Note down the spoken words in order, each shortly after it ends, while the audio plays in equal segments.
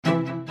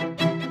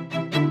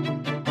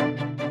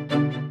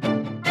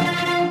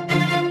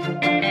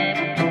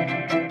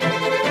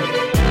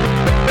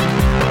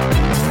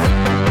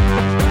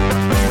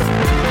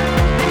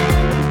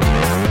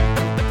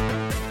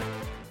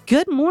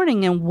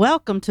morning and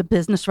welcome to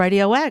Business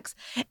Radio X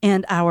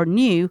and our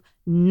new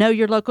Know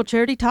Your Local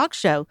Charity Talk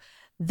Show.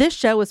 This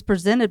show is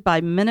presented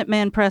by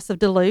Minuteman Press of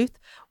Duluth.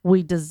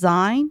 We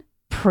design,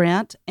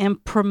 print,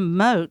 and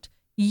promote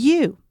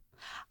you.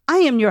 I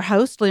am your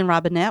host, Lynn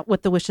Robinette,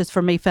 with the Wishes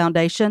for Me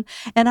Foundation,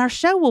 and our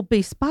show will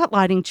be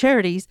spotlighting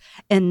charities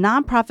and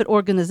nonprofit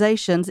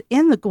organizations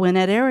in the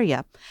Gwinnett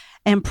area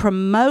and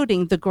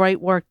promoting the great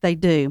work they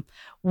do.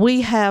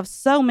 We have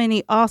so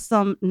many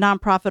awesome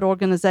nonprofit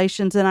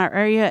organizations in our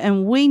area,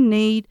 and we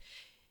need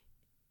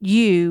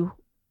you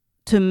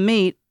to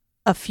meet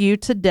a few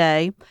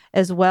today,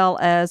 as well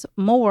as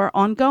more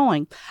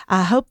ongoing.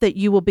 I hope that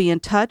you will be in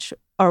touch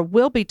or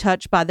will be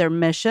touched by their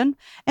mission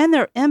and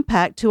their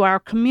impact to our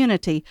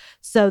community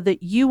so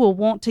that you will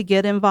want to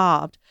get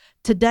involved.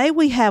 Today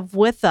we have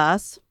with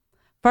us,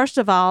 first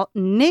of all,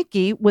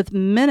 Nikki with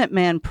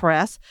Minuteman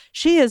Press.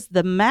 She is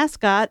the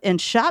mascot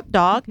and shop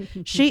dog.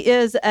 She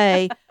is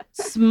a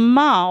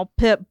small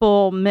pit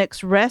bull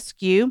mixed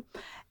rescue.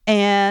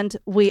 And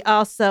we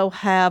also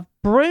have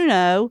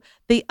Bruno,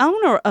 the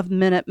owner of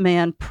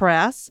Minuteman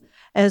Press,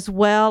 as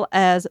well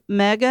as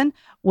Megan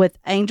with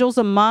Angels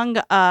Among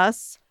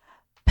Us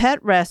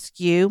Pet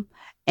Rescue,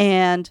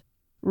 and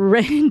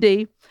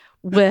Randy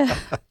with...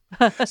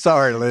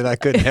 Sorry, Lynn, I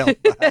couldn't help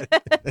it.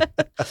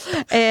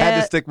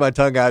 Had to stick my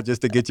tongue out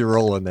just to get you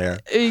rolling there.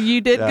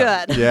 You did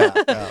good.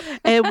 Yeah.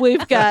 And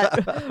we've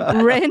got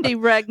Randy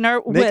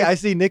Regner with... I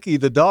see Nikki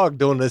the dog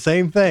doing the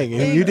same thing.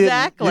 And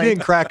Exactly. You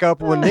didn't crack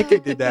up when Nikki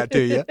did that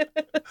to you.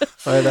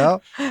 I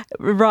know.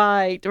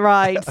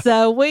 Right.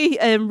 So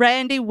and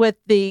Randy with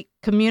the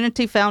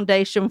Community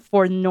Foundation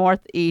for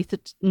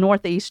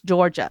Northeast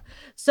Georgia.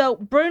 So,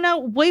 Bruno,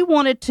 we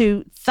wanted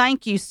to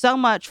thank you so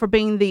much for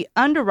being the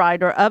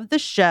underwriter of the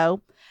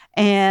show.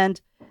 And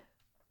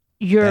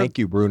Thank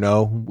you,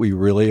 Bruno. We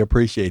really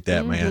appreciate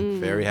that, man.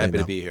 Very happy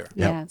to be here.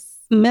 Yes.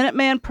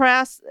 Minuteman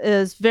Press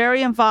is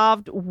very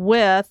involved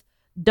with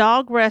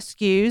dog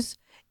rescues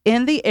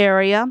in the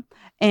area.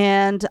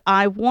 And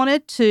I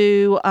wanted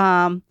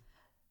to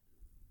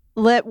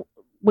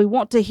we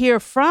want to hear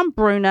from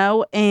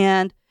Bruno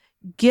and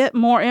get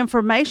more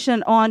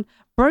information on.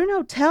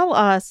 Bruno, tell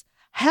us,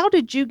 how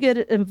did you get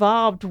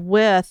involved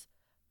with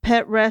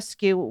pet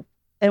rescue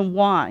and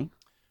why?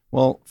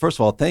 Well, first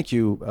of all, thank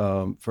you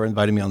for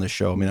inviting me on the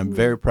show. I mean, I'm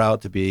very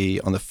proud to be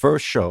on the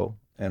first show,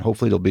 and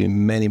hopefully there'll be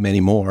many,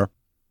 many more.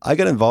 I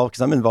got involved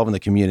because I'm involved in the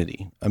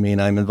community. I mean,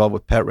 I'm involved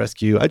with pet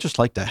rescue. I just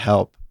like to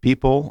help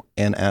people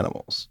and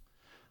animals.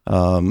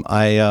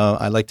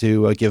 I like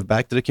to give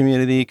back to the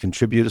community,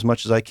 contribute as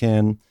much as I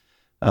can.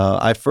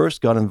 I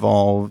first got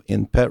involved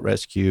in pet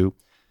rescue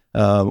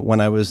when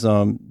I was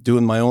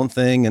doing my own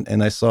thing,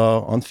 and I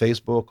saw on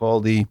Facebook all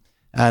the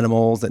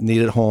animals that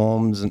needed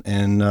homes,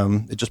 and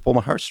it just pulled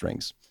my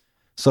heartstrings.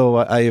 So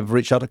I have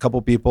reached out to a couple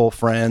people,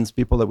 friends,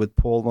 people that would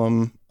pull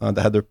them, that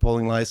had their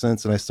pulling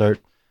license, and I start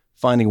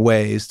finding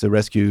ways to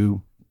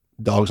rescue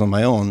dogs on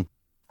my own.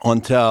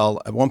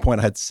 Until at one point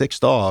I had 6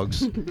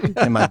 dogs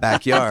in my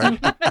backyard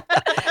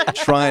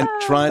trying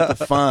to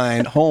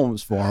find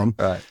homes for them.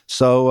 Right.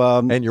 So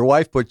and your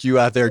wife put you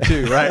out there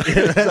too, right?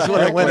 That's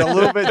when it went a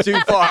little bit too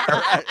far.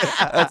 Right?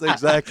 That's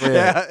exactly it.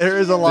 Yeah, there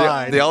is a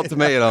line. The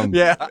ultimatum.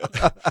 Yeah.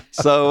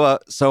 So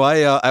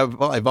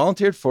I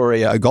volunteered for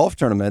a golf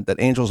tournament that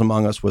Angels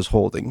Among Us was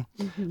holding.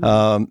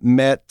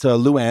 Met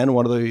Luann,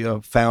 one of the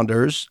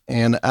founders,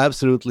 and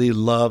absolutely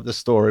love the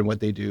story and what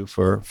they do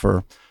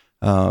for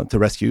to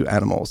rescue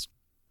animals.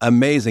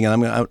 Amazing.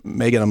 And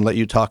Megan, I'm gonna let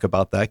you talk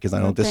about that because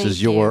I know this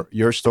is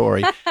your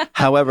story.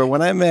 However,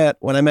 when I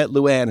met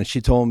Luann and she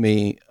told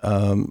me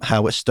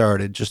how it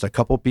started, just a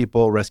couple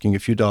people rescuing a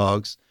few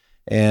dogs,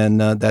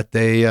 and that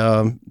they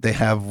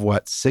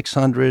have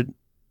 600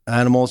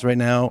 animals right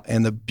now,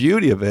 and the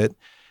beauty of it,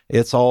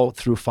 it's all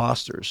through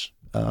fosters.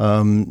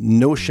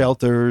 No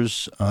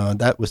shelters.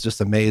 That was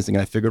just amazing.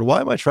 I figured,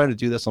 why am I trying to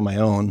do this on my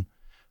own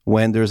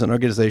when there's an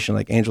organization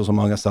like Angels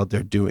Among Us out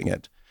there doing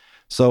it?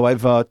 So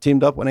I've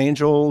teamed up with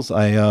Angels.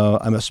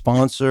 I'm a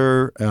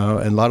sponsor in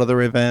a lot of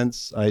their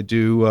events. I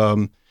do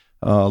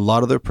a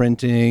lot of their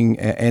printing.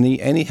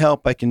 Any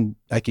help I can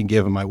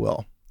give them, I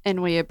will.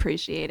 And we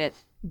appreciate it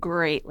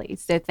greatly.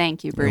 So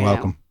thank you, Bruno. You're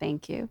welcome.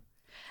 Thank you.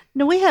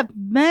 Now we have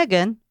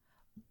Megan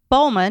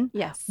Bowman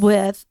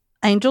with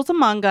Angels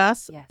Among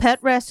Us Pet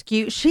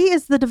Rescue. She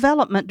is the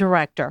development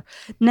director.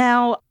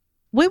 Now,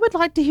 we would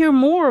like to hear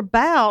more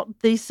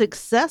about the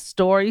success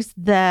stories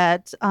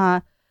that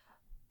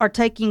are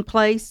taking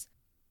place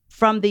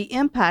from the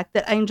impact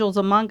that Angels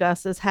Among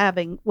Us is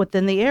having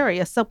within the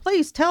area. So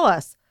please tell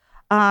us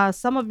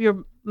some of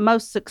your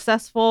most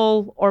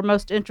successful or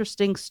most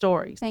interesting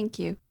stories. Thank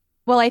you.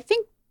 Well, I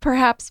think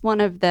perhaps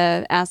one of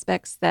the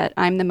aspects that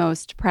I'm the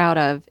most proud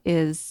of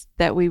is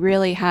that we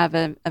really have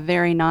a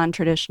very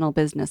non-traditional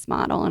business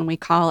model, and we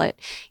call it,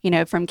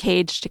 from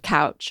cage to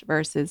couch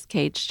versus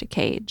cage to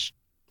cage.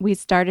 We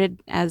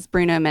started, as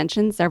Bruno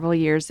mentioned, several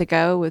years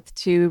ago with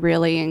 2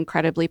 really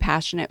incredibly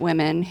passionate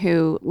women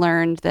who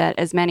learned that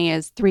as many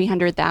as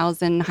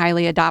 300,000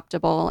 highly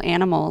adoptable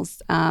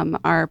animals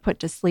are put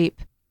to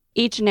sleep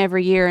each and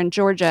every year in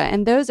Georgia.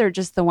 And those are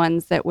just the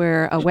ones that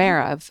we're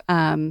aware of.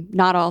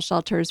 Not all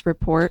shelters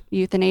report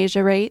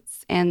euthanasia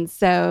rates. And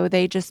so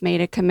they just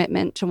made a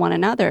commitment to one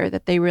another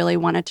that they really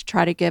wanted to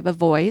try to give a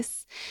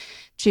voice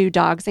to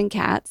dogs and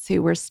cats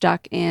who were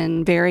stuck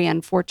in very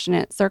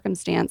unfortunate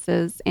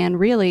circumstances and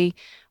really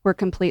were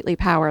completely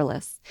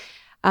powerless.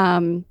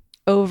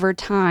 Over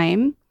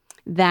time,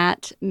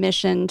 that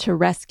mission to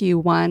rescue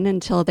one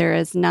until there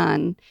is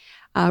none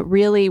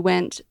really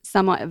went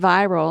somewhat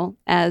viral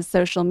as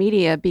social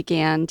media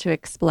began to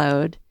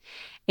explode.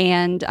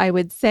 And I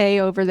would say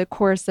over the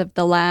course of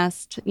the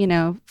last,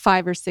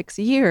 5 or 6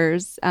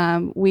 years,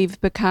 we've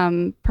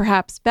become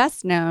perhaps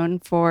best known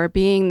for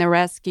being the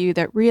rescue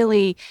that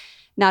really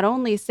not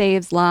only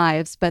saves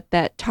lives, but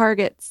that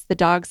targets the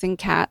dogs and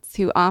cats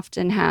who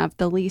often have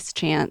the least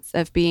chance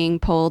of being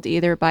pulled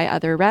either by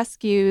other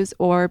rescues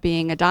or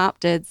being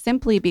adopted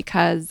simply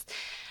because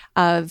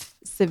of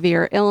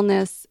severe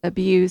illness,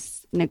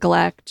 abuse,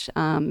 neglect,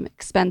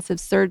 expensive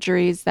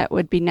surgeries that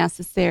would be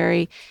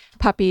necessary,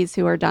 puppies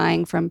who are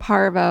dying from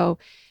parvo.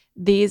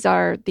 These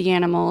are the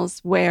animals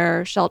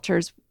where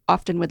shelters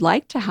often would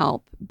like to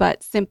help,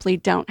 but simply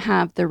don't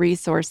have the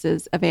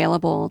resources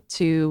available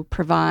to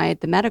provide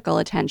the medical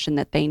attention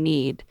that they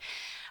need.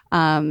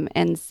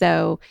 And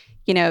so,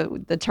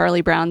 the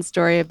Charlie Brown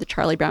story of the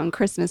Charlie Brown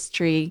Christmas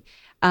tree,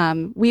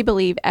 we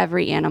believe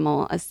every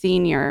animal, a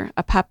senior,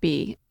 a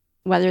puppy,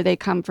 whether they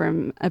come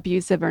from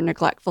abusive or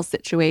neglectful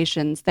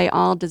situations, they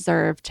all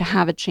deserve to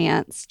have a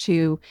chance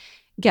to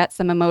get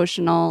some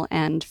emotional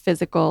and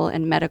physical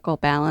and medical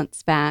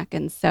balance back.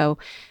 And so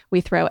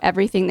we throw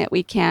everything that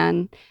we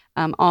can,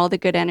 all the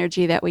good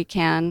energy that we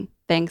can,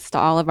 thanks to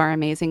all of our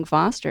amazing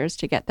fosters,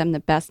 to get them the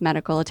best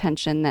medical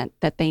attention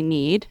that they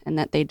need and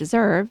that they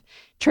deserve,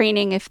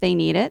 training if they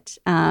need it,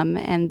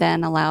 and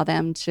then allow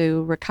them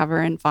to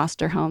recover in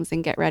foster homes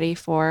and get ready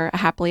for a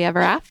happily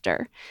ever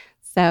after.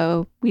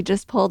 So we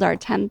just pulled our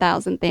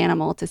 10,000th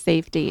animal to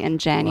safety in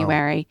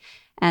January.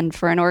 Wow. And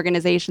for an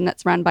organization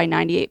that's run by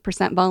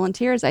 98%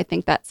 volunteers, I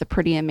think that's a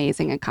pretty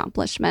amazing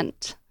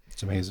accomplishment.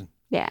 It's amazing.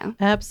 Yeah.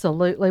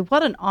 Absolutely.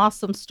 What an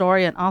awesome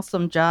story and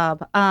awesome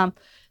job.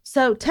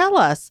 So tell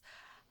us,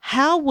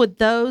 how would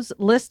those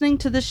listening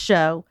to the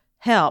show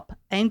help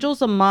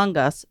Angels Among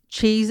Us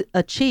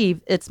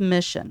achieve its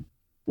mission?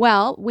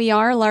 Well, we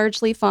are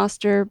largely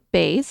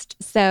foster-based,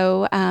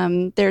 so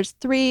there's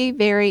 3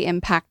 very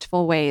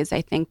impactful ways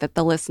I think that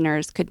the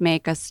listeners could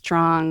make a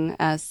strong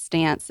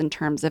stance in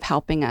terms of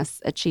helping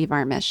us achieve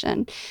our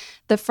mission.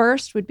 The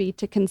first would be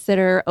to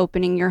consider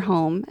opening your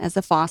home as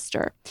a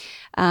foster.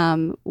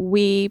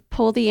 We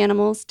pull the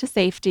animals to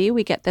safety.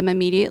 We get them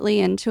immediately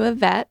into a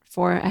vet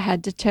for a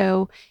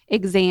head-to-toe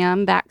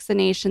exam,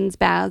 vaccinations,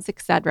 baths,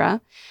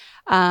 etc.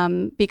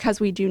 Because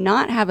we do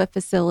not have a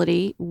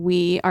facility,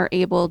 we are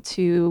able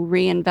to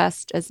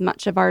reinvest as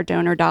much of our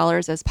donor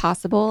dollars as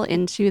possible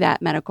into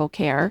that medical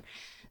care.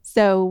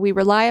 So we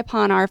rely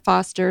upon our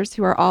fosters,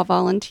 who are all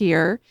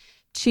volunteer,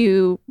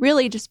 to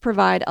really just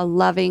provide a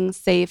loving,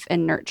 safe,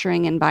 and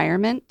nurturing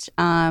environment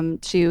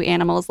to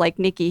animals like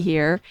Nikki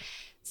here,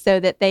 so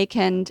that they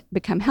can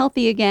become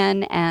healthy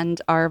again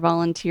and our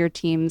volunteer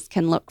teams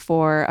can look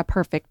for a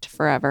perfect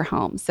forever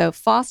home. So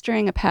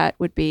fostering a pet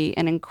would be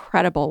an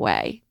incredible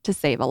way to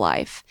save a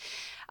life.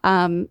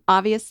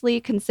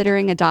 Obviously,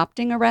 considering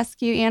adopting a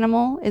rescue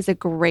animal is a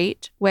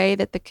great way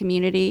that the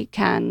community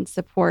can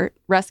support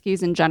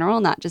rescues in general,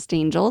 not just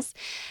Angels.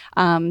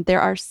 There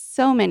are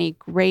so many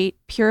great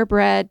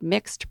purebred,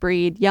 mixed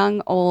breed,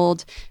 young,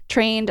 old,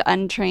 trained,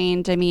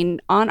 untrained. I mean,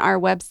 on our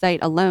website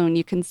alone,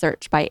 you can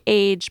search by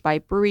age, by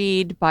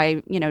breed,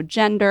 by,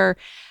 gender.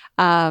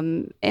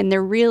 And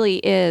there really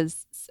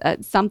is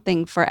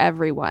something for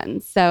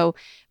everyone. So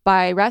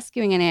by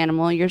rescuing an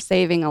animal, you're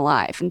saving a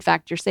life. In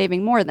fact, you're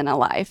saving more than a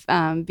life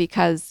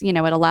because, it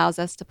allows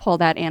us to pull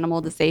that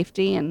animal to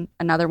safety and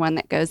another one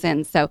that goes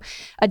in. So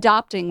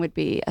adopting would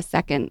be a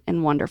second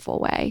and wonderful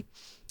way.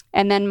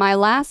 And then my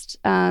last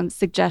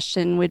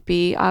suggestion would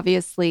be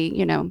obviously,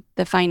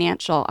 the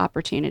financial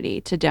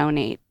opportunity to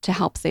donate to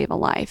help save a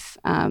life.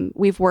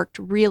 We've worked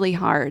really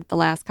hard the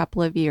last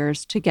couple of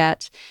years to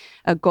get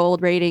a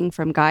gold rating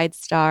from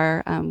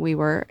GuideStar. We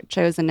were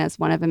chosen as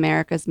one of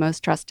America's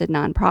most trusted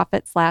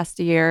nonprofits last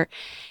year.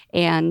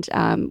 And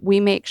we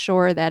make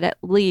sure that at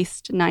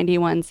least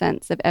 91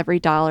 cents of every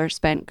dollar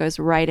spent goes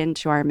right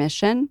into our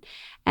mission.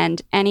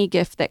 And any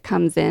gift that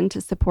comes in to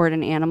support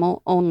an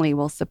animal only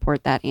will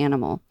support that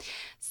animal.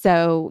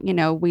 So,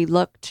 we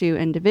look to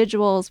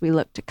individuals, we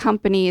look to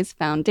companies,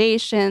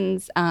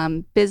 foundations,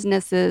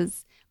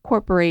 businesses,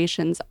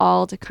 corporations,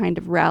 all to kind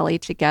of rally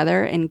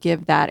together and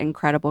give that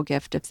incredible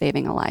gift of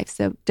saving a life.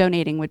 So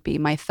donating would be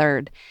my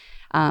third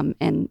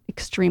and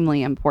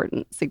extremely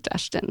important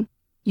suggestion.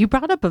 You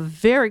brought up a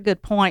very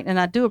good point, and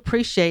I do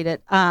appreciate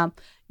it.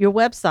 your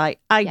website.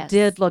 I Yes.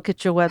 did look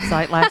at your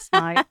website last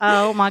night.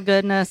 Oh my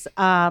goodness.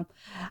 I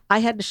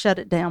had to shut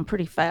it down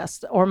pretty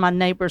fast, or my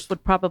neighbors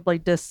would probably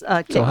just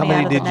kick So how me out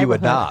many of the did you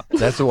neighborhood. adopt?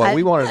 That's what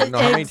we wanted to know.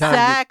 How many times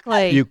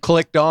Exactly. you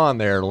clicked on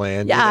there,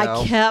 Lynn? Yeah, you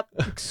know? I kept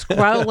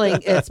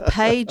scrolling its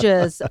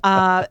pages.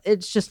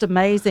 It's just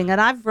amazing,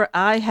 and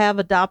I have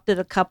adopted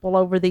a couple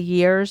over the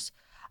years.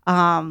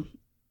 Awesome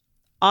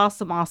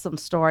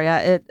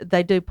story.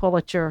 They do pull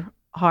at your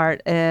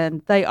heart,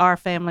 and they are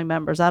family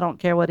members. I don't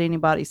care what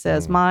anybody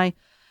says. My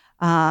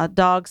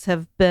dogs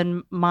have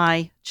been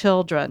my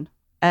children.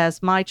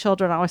 As my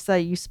children, I always say,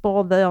 you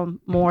spoil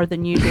them more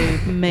than you do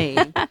me.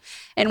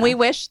 And we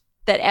wish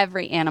that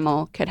every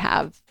animal could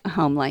have a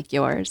home like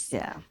yours.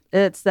 Yeah,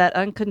 it's that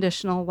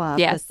unconditional love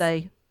Yes.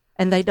 that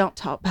they don't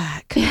talk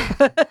back.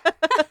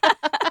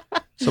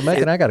 So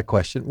Megan, I got a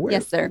question.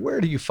 Yes, sir.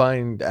 Where do you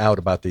find out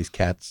about these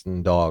cats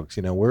and dogs?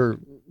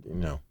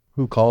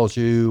 Who calls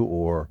you,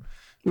 or is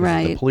it the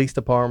Right. police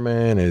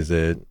department? Is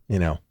it,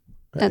 it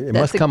That's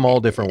must come all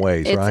different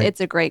ways, right?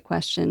 It's a great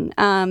question.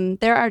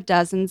 There are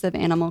dozens of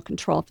animal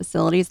control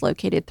facilities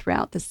located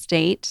throughout the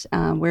state.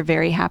 We're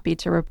very happy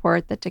to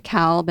report that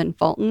DeKalb and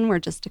Fulton were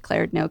just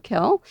declared no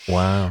kill.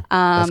 Wow.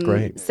 That's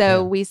great.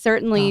 So we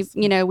certainly,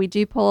 Awesome. we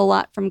do pull a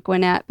lot from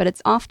Gwinnett, but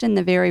it's often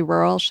the very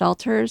rural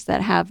shelters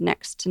that have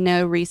next to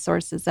no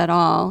resources at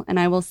all. And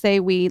I will say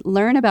we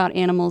learn about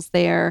animals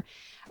there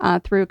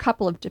through a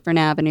couple of different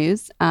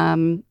avenues.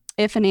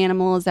 If an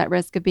animal is at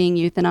risk of being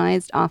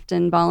euthanized,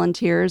 often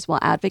volunteers will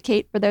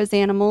advocate for those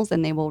animals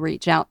and they will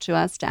reach out to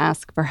us to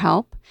ask for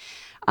help.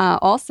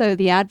 Also,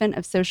 the advent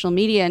of social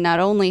media not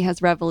only has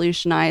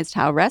revolutionized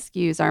how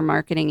rescues are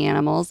marketing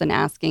animals and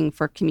asking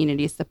for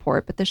community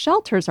support, but the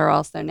shelters are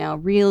also now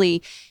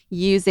really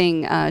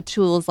using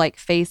tools like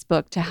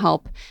Facebook to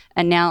help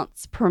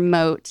announce,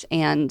 promote,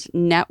 and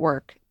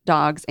network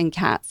dogs and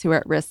cats who are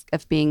at risk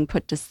of being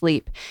put to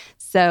sleep.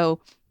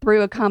 So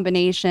through a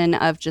combination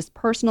of just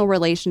personal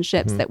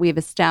relationships that we've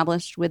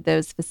established with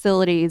those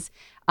facilities,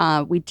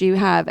 we do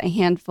have a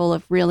handful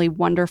of really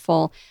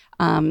wonderful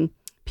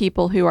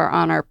people who are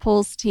on our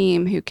PULS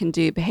team who can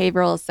do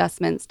behavioral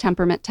assessments,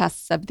 temperament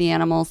tests of the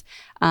animals.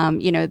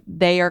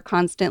 They are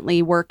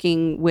constantly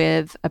working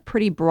with a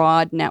pretty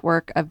broad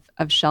network of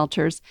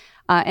shelters.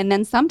 And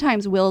then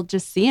sometimes we'll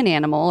just see an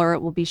animal, or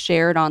it will be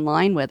shared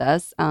online with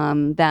us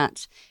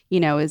that,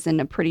 is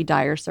in a pretty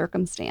dire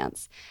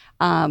circumstance.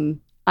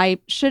 I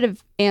should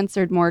have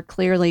answered more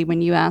clearly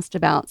when you asked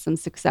about some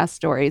success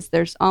stories.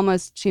 There's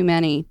almost too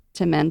many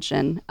to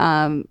mention.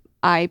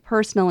 I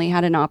personally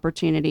had an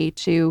opportunity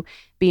to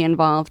be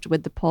involved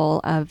with the pull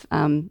of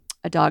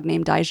a dog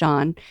named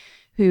Dijon,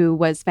 who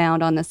was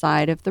found on the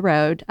side of the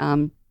road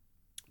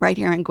right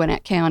here in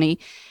Gwinnett County.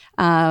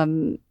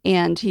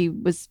 And he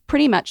was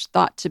pretty much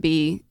thought to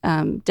be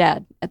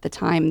dead at the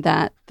time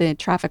that the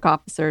traffic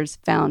officers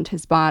found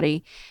his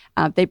body.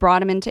 They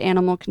brought him into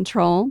animal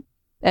control.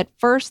 At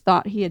first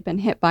thought he had been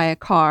hit by a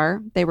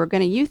car. They were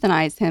going to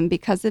euthanize him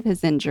because of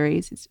his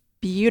injuries. He's a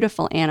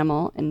beautiful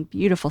animal and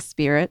beautiful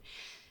spirit.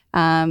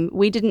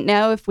 We didn't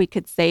know if we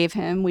could save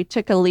him. We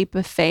took a leap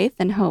of faith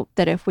and hoped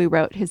that if we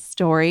wrote his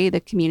story, the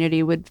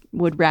community would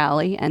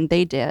rally, and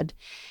they did.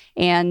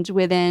 And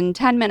within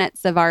 10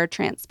 minutes of our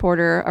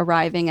transporter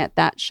arriving at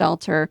that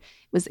shelter,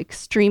 it was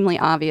extremely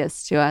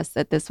obvious to us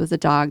that this was a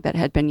dog that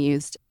had been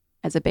used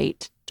as a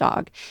bait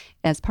dog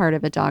as part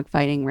of a dog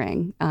fighting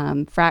ring.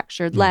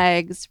 Fractured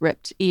legs,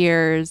 ripped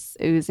ears,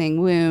 oozing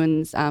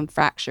wounds,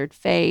 fractured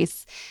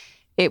face.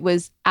 It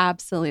was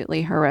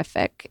absolutely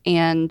horrific.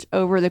 And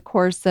over the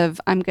course of,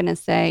 I'm going to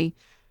say,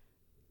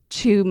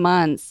 2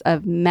 months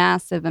of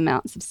massive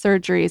amounts of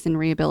surgeries and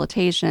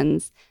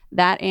rehabilitations,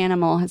 that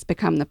animal has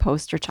become the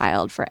poster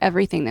child for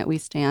everything that we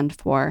stand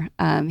for.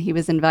 He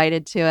was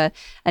invited to a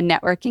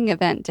networking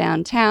event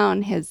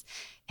downtown. His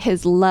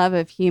love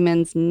of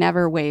humans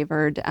never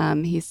wavered.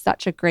 He's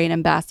such a great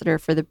ambassador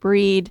for the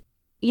breed.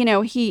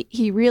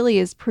 He really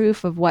is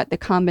proof of what the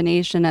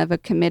combination of a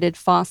committed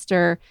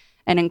foster,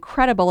 an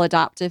incredible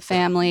adoptive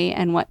family,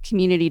 and what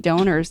community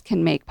donors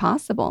can make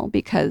possible,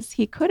 because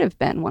he could have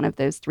been one of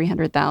those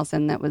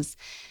 300,000 that was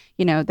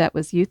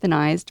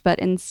euthanized. But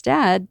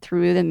instead,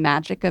 through the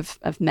magic of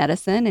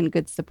medicine and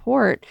good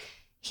support,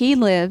 he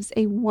lives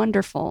a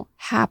wonderful,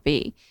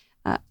 happy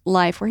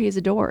life where he's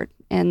adored.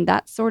 And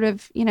that's sort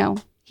of,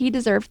 he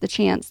deserved the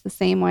chance the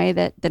same way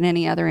that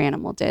any other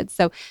animal did.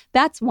 So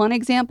that's one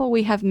example.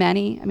 We have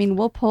many. I mean,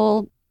 we'll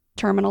pull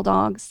terminal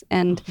dogs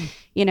and,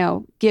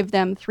 give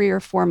them 3 or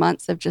 4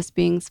 months of just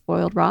being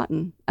spoiled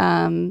rotten.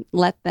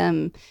 Let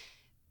them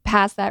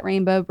pass that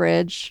rainbow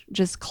bridge,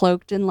 just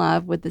cloaked in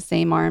love with the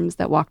same arms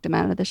that walked them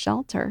out of the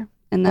shelter.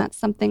 And that's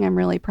something I'm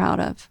really proud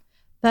of.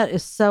 That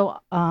is so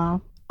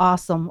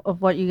awesome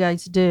of what you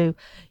guys do.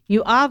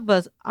 You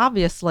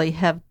obviously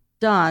have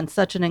done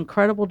such an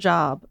incredible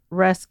job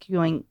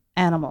rescuing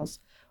animals.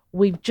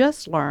 We've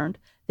just learned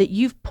that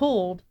you've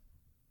pulled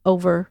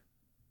over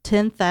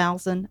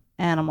 10,000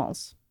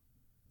 animals.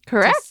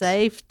 Correct. To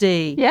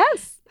safety.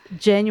 Yes.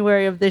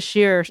 January of this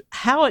year.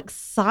 How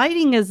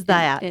exciting is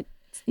that?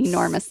 It's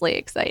enormously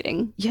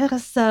exciting. Yeah.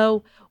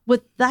 So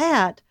with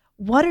that,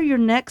 what are your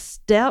next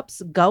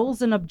steps,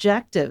 goals, and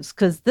objectives?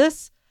 Because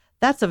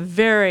that's a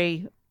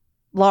very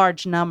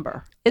large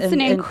number. It's an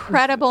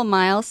incredible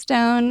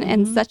milestone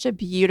and such a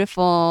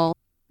beautiful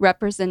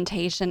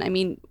representation. I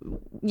mean,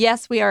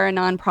 yes, we are a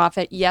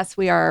nonprofit. Yes,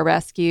 we are a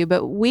rescue,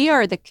 but we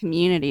are the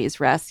community's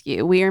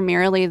rescue. We are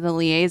merely the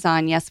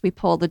liaison. Yes, we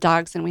pull the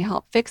dogs and we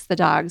help fix the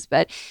dogs,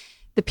 but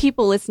the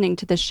people listening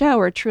to the show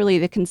are truly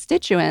the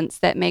constituents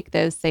that make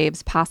those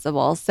saves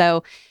possible.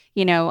 So,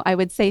 I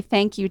would say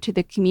thank you to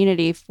the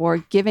community for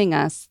giving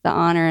us the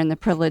honor and the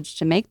privilege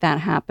to make that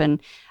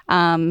happen.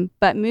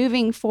 But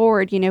moving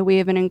forward, we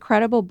have an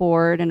incredible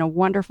board and a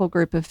wonderful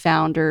group of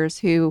founders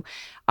who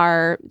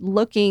are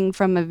looking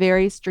from a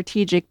very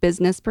strategic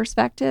business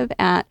perspective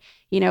at,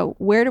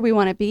 where do we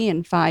want to be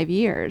in 5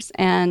 years?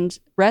 And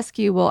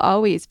rescue will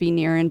always be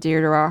near and dear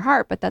to our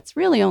heart, but that's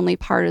really only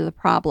part of the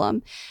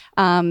problem.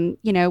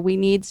 We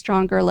need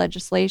stronger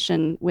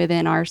legislation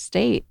within our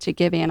state to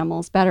give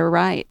animals better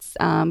rights.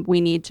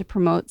 We need to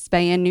promote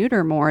spay and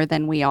neuter more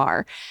than we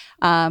are.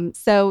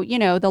 So,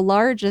 the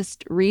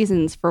largest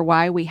reasons for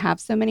why we have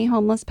so many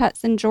homeless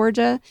pets in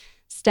Georgia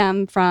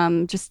stem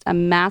from just a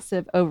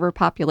massive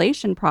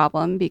overpopulation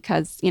problem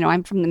because,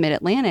 I'm from the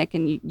Mid-Atlantic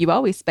and you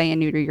always spay and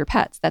neuter your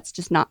pets. That's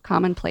just not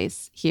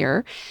commonplace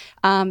here.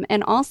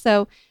 And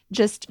also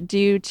just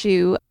due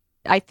to,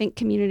 I think,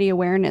 community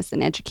awareness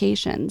and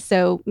education.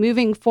 So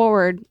moving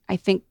forward, I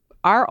think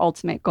our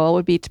ultimate goal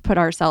would be to put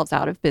ourselves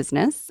out of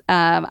business.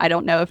 I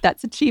don't know if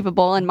that's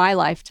achievable in my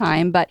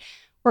lifetime, but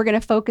we're going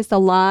to focus a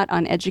lot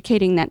on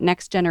educating that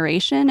next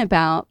generation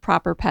about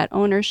proper pet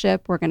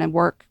ownership. We're going to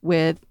work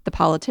with the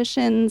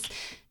politicians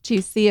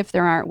to see if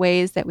there aren't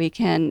ways that we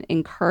can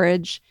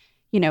encourage,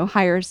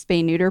 higher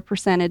spay-neuter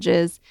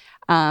percentages,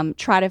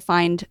 try to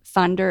find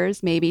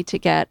funders maybe to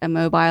get a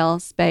mobile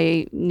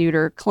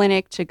spay-neuter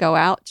clinic to go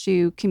out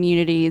to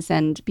communities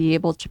and be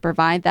able to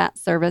provide that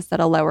service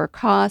at a lower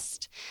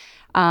cost.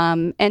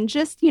 And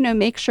just,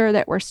 make sure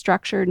that we're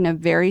structured in a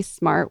very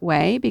smart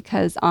way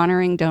because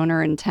honoring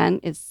donor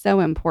intent is so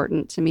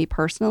important to me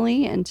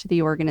personally and to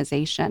the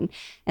organization.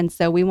 And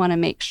so we want to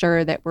make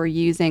sure that we're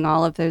using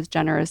all of those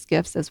generous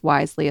gifts as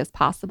wisely as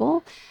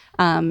possible,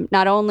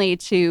 not only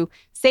to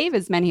save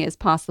as many as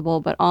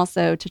possible, but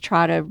also to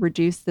try to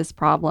reduce this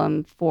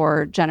problem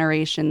for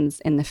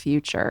generations in the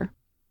future.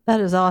 That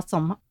is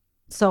awesome.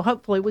 So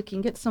hopefully we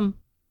can get some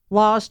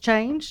laws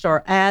changed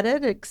or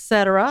added,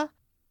 etc.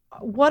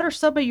 What are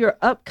some of your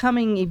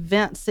upcoming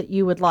events that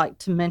you would like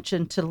to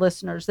mention to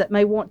listeners that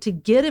may want to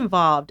get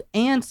involved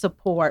and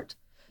support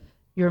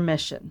your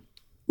mission?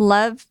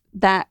 Love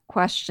that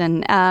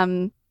question.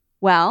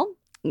 Well,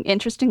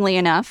 interestingly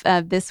enough,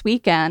 this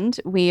weekend,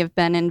 we have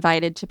been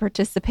invited to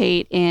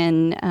participate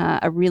in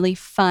a really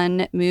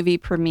fun movie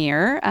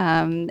premiere.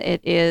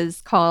 It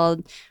is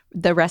called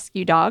The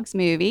Rescue Dogs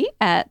Movie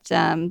at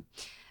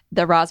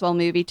the Roswell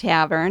Movie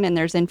Tavern, and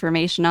there's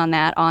information on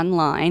that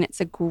online.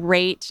 It's a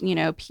great,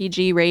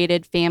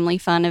 PG-rated family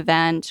fun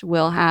event.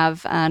 We'll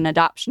have an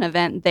adoption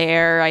event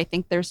there. I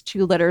think there's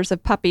 2 litters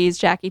of puppies,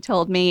 Jackie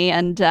told me.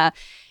 And, so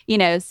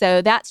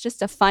that's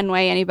just a fun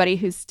way. Anybody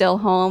who's still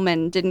home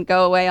and didn't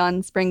go away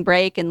on spring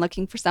break and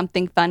looking for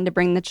something fun to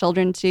bring the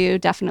children to,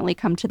 definitely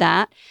come to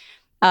that.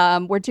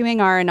 We're doing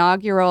our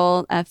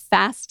inaugural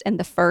Fast and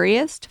the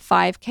Furriest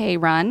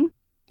 5K run.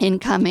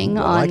 Incoming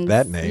on, I like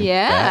that name.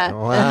 Yeah,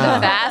 Wow.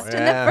 The Fast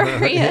and the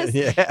Furriest.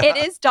 Yeah. It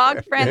is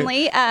dog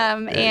friendly,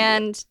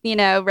 and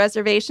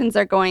reservations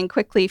are going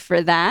quickly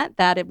for that.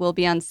 That it will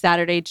be on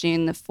Saturday,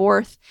 June the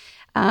 4th,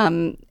 up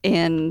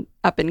and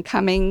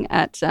coming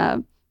at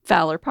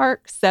Fowler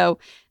Park. So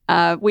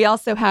we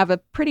also have a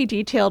pretty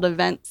detailed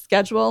event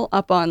schedule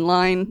up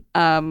online.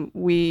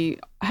 We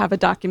have a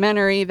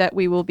documentary that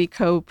we will be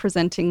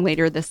co-presenting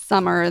later this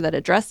summer that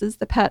addresses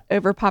the pet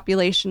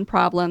overpopulation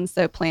problem.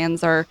 So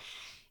plans are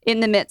in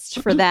the midst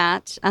for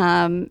that.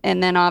 And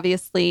then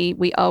obviously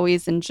we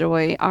always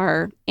enjoy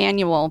our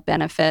annual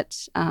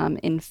benefit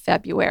in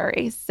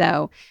February.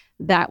 So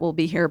that will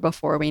be here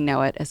before we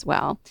know it as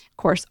well. Of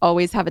course,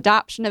 always have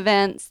adoption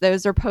events.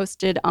 Those are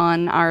posted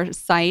on our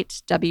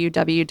site,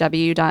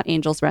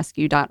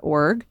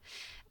 www.angelsrescue.org.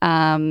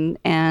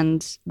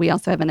 And we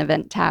also have an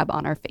event tab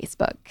on our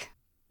Facebook.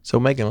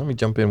 So Megan, let me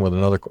jump in with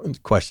another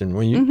question.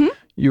 When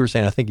you were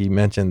saying, I think you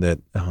mentioned that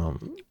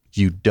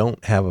you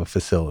don't have a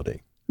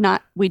facility.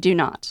 We do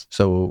not.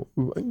 So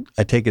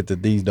I take it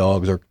that these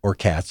dogs or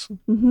cats,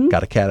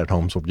 got a cat at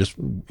home, so just,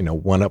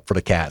 one up for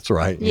the cats,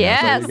 right?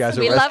 Yes, so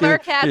we love our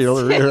cats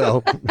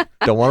too.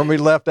 Don't want them to be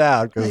left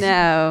out because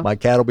no. My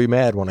cat will be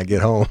mad when I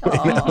get home.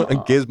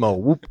 Gizmo,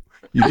 whoop.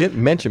 You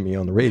didn't mention me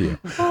on the radio.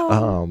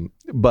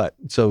 But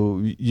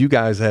so you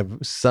guys have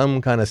some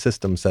kind of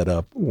system set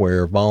up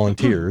where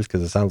volunteers,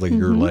 because it sounds like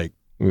you're like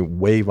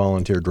way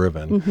volunteer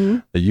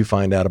driven, that you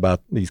find out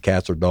about these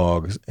cats or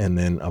dogs, and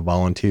then a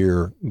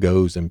volunteer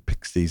goes and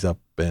picks these up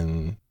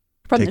and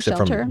takes it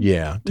from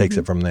takes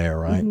it from there,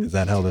 right? Is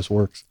that how this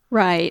works?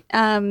 Right.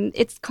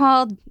 It's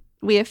called,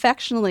 we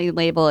affectionately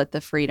label it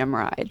the Freedom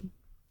Ride.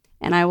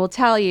 And I will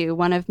tell you,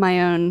 one of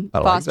my own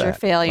foster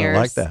failures.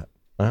 I like that.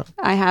 Wow.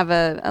 I have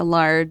a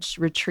large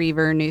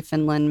retriever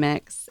Newfoundland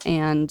mix,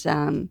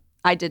 and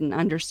I didn't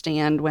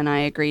understand when I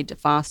agreed to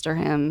foster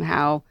him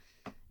how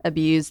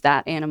abused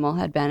that animal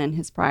had been in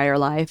his prior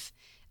life.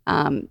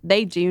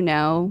 They do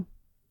know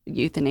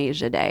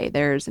Euthanasia Day.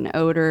 There's an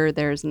odor,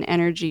 there's an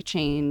energy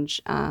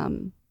change.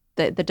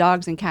 The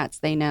dogs and cats,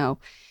 they know.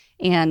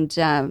 And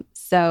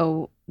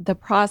so the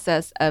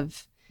process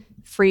of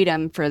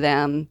freedom for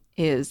them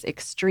is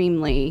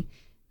extremely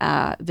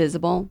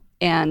visible.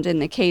 And in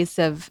the case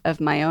of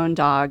my own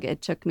dog,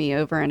 it took me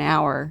over an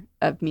hour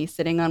of me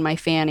sitting on my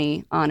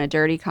fanny on a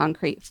dirty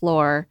concrete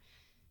floor,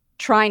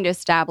 trying to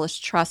establish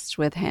trust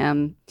with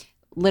him,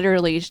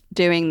 literally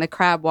doing the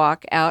crab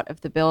walk out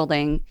of the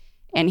building.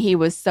 And he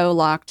was so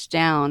locked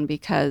down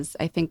because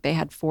I think they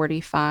had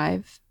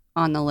 45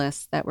 on the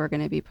list that were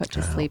going to be put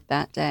to sleep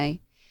that day.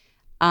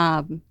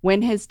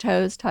 When his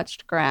toes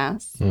touched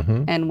grass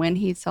and when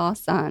he saw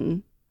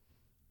sun,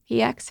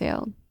 he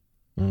exhaled.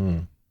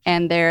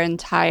 And their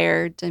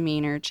entire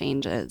demeanor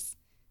changes.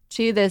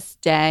 To this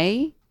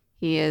day,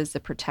 he is a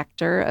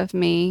protector of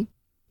me.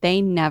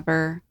 They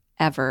never,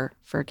 ever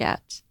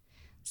forget.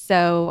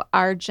 So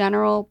our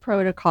general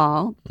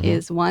protocol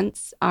is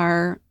once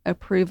our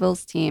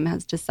approvals team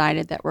has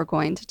decided that we're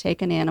going to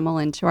take an animal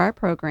into our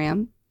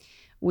program,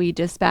 we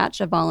dispatch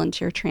a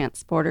volunteer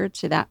transporter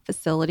to that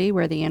facility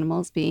where the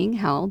animal is being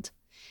held.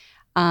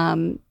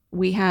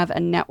 We have a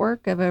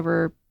network of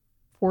over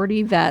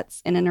 40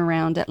 vets in and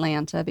around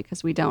Atlanta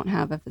because we don't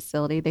have a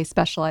facility. They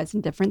specialize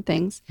in different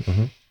things.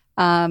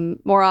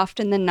 More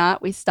often than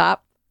not, we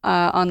stop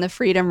on the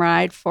Freedom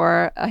Ride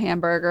for a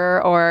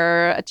hamburger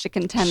or a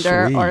chicken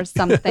tender Sweet. or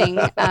something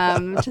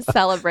to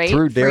celebrate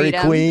Through Dairy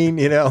freedom. Queen,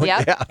 Yep.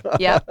 Yeah.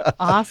 Yep.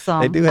 Awesome.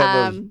 They do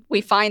have those.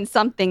 We find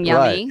something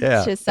yummy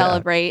to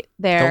celebrate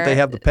their. Don't they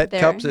have the pet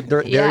cups at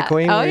Dairy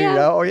Queen? Oh, where you yeah.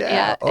 go, oh,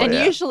 yeah. Oh, and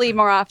yeah. usually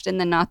more often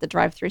than not, the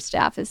drive-through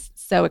staff is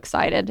so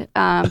excited.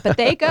 But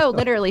they go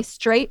literally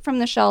straight from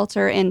the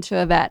shelter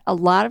into a vet. A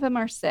lot of them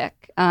are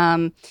sick.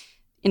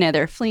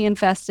 They're flea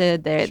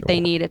infested. They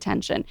need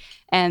attention.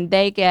 And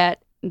they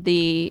get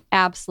the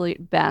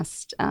absolute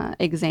best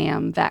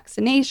exam,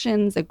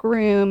 vaccinations, a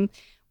groom,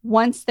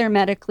 once they're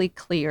medically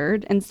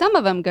cleared. And some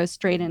of them go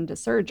straight into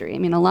surgery. I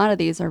mean, a lot of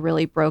these are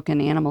really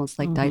broken animals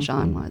like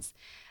Dijon was.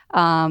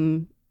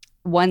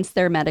 Once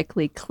they're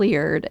medically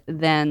cleared,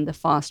 then the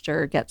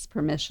foster gets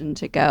permission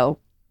to go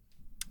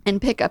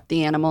and pick up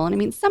the animal. And I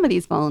mean, some of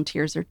these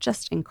volunteers are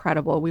just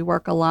incredible. We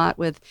work a lot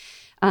with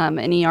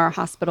an ER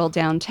hospital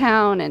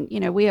downtown. And,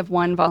 we have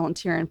one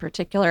volunteer in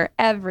particular.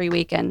 Every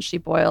weekend, she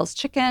boils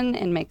chicken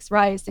and makes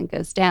rice and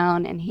goes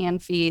down and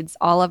hand feeds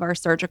all of our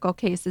surgical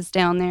cases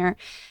down there,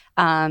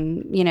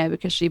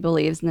 because she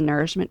believes in the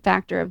nourishment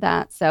factor of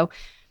that. So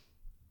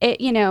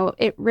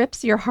it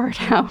rips your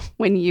heart out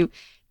when you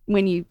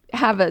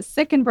have a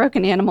sick and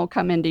broken animal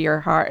come into your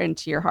heart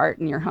and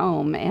your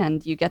home,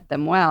 and you get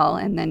them well,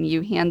 and then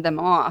you hand them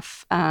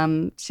off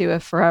to a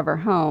forever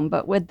home.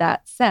 But with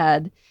that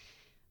said,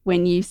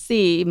 when you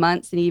see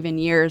months and even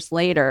years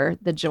later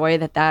the joy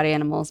that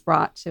animal's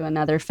brought to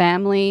another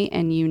family,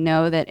 and you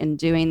know that in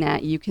doing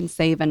that you can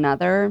save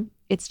another,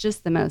 it's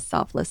just the most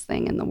selfless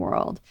thing in the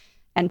world.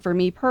 And for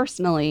me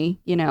personally,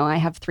 I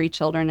have 3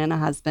 children and a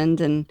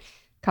husband and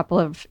a couple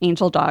of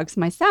angel dogs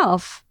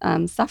myself.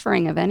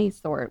 Suffering of any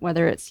sort,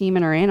 whether it's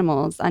human or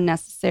animal, is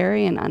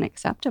unnecessary and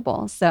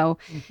unacceptable. So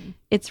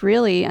it's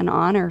really an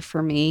honor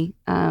for me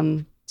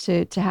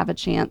to have a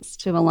chance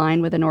to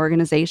align with an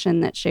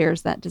organization that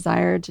shares that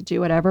desire to do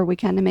whatever we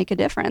can to make a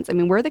difference. I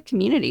mean, we're the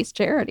community's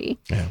charity.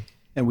 Yeah.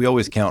 And we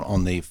always count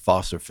on the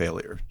foster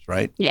failures,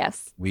 right?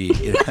 Yes.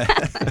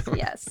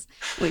 Yes,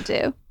 we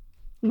do.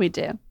 We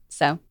do.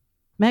 So,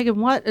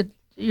 Megan,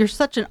 you're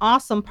such an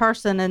awesome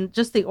person, and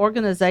just the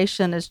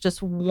organization is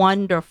just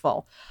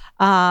wonderful.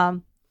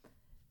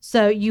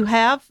 So you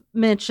have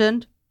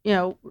mentioned,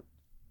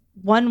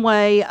 one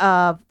way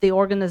of the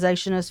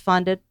organization is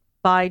funded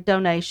by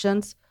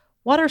donations.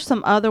 What are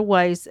some other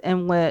ways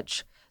in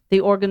which the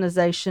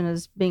organization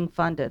is being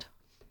funded?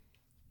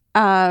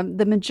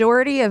 The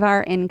majority of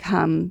our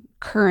income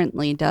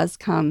currently does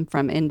come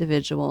from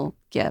individual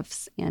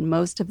gifts, and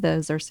most of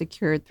those are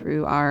secured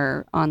through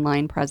our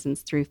online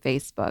presence through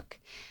Facebook.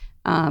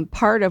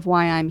 Part of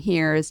why I'm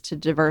here is to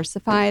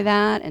diversify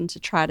that and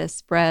to try to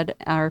spread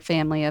our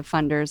family of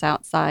funders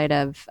outside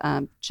of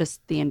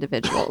just the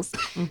individuals.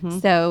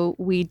 So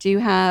we do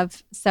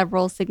have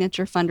several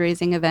signature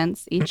fundraising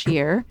events each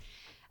year.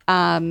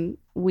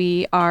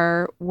 We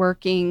are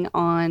working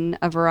on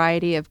a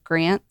variety of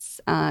grants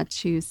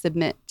to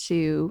submit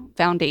to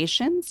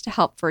foundations to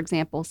help, for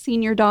example,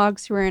 senior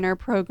dogs who are in our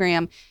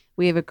program.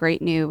 We have a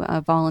great new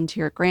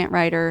volunteer grant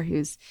writer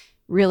who's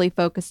really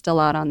focused a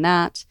lot on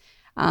that.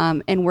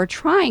 And we're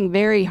trying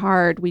very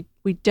hard.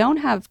 We don't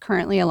have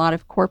currently a lot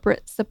of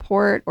corporate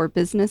support or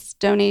business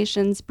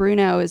donations.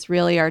 Bruno is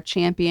really our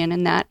champion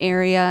in that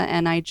area.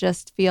 And I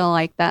just feel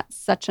like that's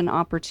such an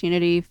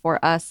opportunity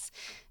for us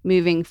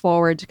moving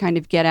forward to kind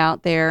of get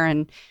out there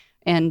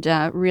and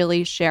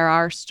really share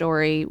our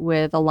story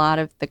with a lot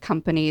of the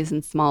companies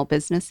and small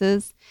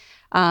businesses.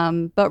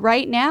 But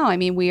right now, I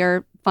mean, we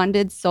are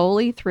funded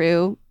solely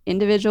through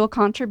individual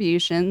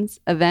contributions,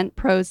 event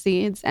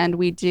proceeds, and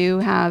we do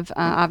have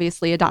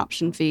obviously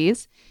adoption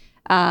fees.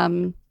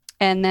 And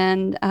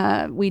then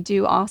we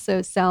do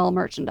also sell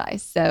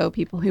merchandise. So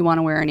people who want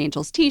to wear an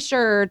Angels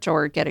t-shirt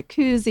or get a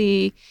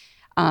koozie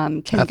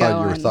can I go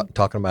thought you were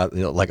talking about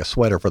like a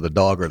sweater for the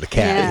dog or the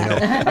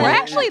cat. Yeah. We're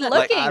actually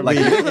looking. I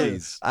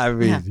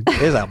mean,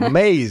 it's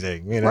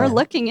amazing. We're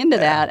looking into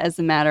that, as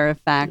a matter of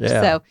fact.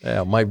 Yeah,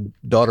 So my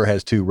daughter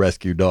has 2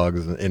 rescue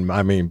dogs, and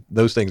I mean,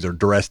 those things are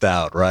dressed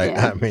out, right?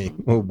 Yeah. I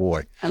mean, oh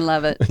boy. I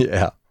love it.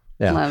 Yeah.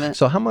 Love it.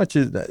 So how much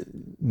is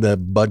the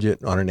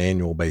budget on an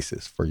annual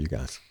basis for you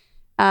guys?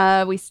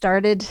 We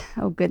started,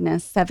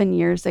 7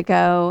 years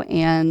ago,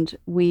 and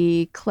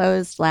we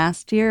closed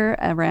last year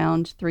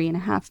around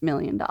 $3.5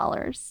 million.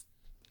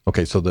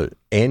 Okay, so the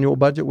annual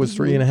budget was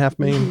 $3.5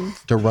 million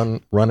to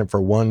run it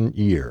for 1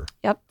 year.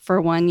 Yep, for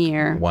 1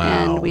 year. Wow.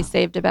 And we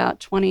saved about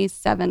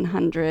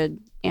 2,700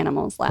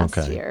 animals last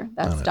year.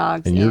 That's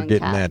dogs and you're and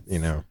getting cats.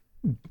 that,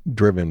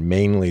 driven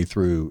mainly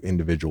through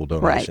individual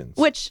donations.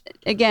 Right. Which,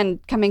 again,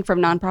 coming from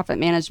nonprofit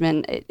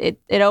management,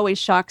 it always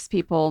shocks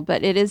people,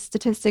 but it is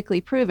statistically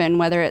proven,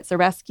 whether it's a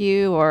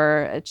rescue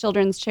or a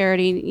children's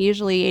charity,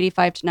 usually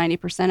 85 to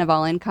 90% of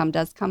all income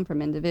does come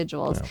from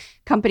individuals. Yeah.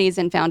 Companies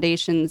and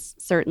foundations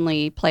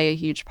certainly play a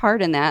huge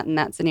part in that, and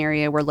that's an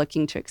area we're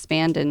looking to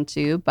expand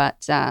into.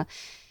 But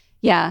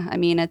yeah, I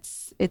mean,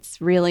 it's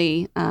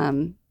really,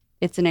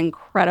 it's an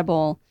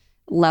incredible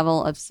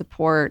level of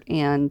support,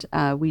 and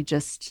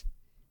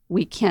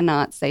we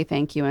cannot say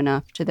thank you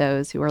enough to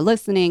those who are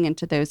listening and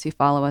to those who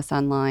follow us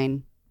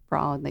online for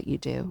all that you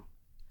do.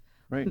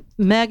 Right.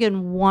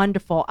 Megan,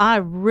 wonderful. I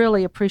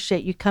really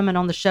appreciate you coming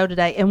on the show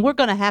today, and we're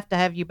going to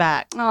have you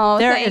back. Oh,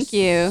 There thank is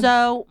you.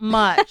 so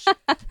much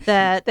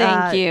that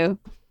Thank you.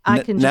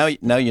 I can now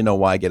just, you know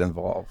why I get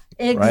involved.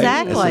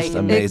 exactly, Right? It's just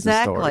amazing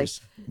exactly.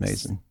 stories.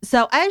 Amazing.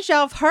 So as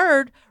y'all have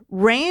heard,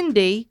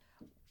 Randy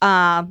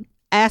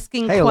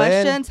asking Hey,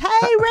 Lynn. questions.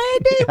 Hey,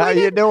 Randy, How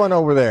you doing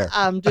over there?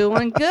 I'm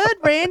doing good,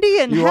 Randy.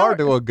 And You how are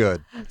doing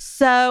good.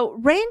 So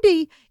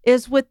Randy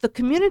is with the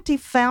Community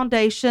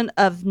Foundation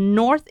of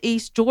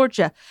Northeast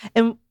Georgia.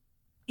 And,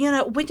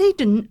 we need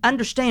to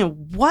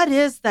understand, what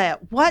is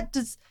that?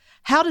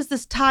 How does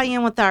this tie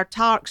in with our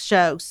talk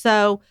show?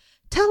 So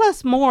tell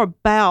us more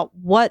about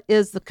what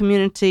is the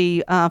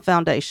Community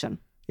Foundation.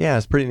 Yeah,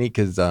 it's pretty neat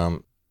because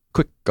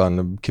quick on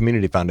the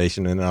Community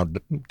Foundation, and then I'll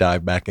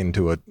dive back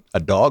into a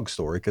dog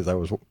story, because I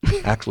was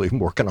actually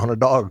working on a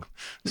dog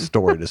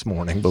story this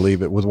morning,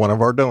 believe it, with one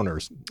of our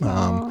donors.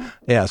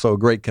 Yeah, so a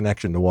great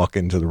connection to walk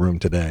into the room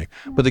today.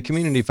 But the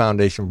Community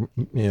Foundation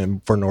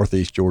for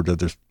Northeast Georgia,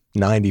 there's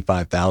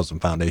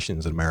 95,000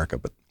 foundations in America,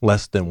 but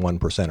less than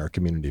 1% are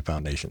community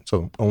foundations.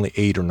 So only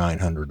 800 or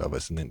 900 of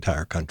us in the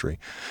entire country.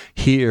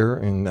 Here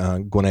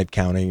in Gwinnett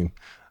County,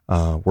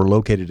 we're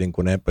located in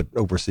Gwinnett, but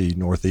oversee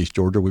Northeast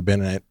Georgia. We've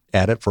been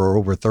at it for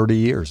over 30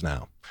 years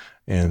now.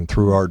 And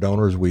through our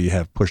donors, we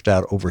have pushed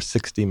out over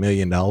 $60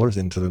 million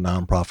into the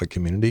nonprofit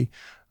community.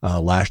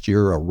 Last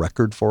year, a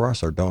record for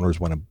us. Our donors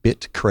went a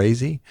bit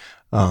crazy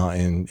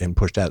and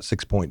pushed out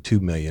 $6.2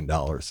 million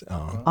across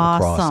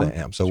the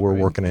AM. So we're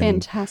working in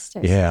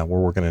Fantastic. Yeah,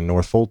 we're working in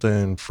North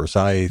Fulton,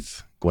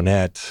 Forsyth,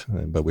 Gwinnett,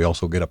 but we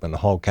also get up into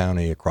Hall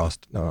County, across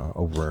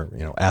over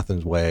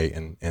Athens Way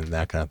and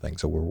that kind of thing.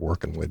 So we're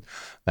working with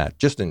that.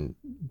 Just in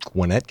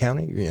Gwinnett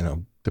County,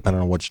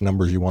 depending on which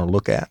numbers you want to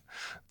look at,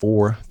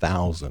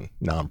 4,000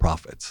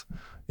 nonprofits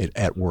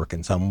at work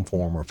in some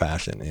form or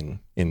fashion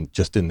in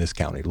just in this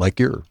county, like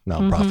your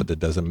nonprofit that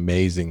does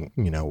amazing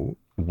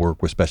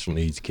work with special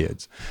needs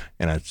kids.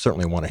 And I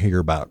certainly want to hear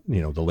about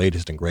the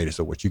latest and greatest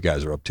of what you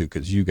guys are up to,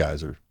 because you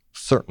guys are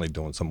certainly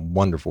doing some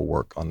wonderful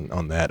work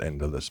on that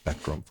end of the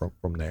spectrum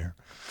from there.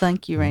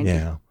 Thank you, Randy.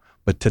 Yeah.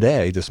 But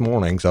this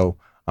morning, so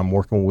I'm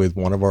working with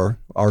one of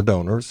our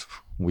donors.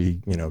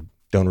 We,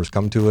 donors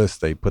come to us,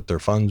 they put their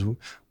funds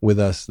with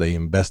us, they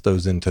invest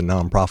those into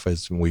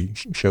nonprofits, and we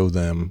show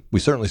them,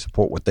 we certainly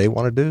support what they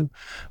want to do,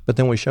 but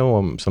then we show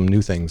them some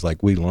new things,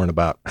 like we learn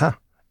about,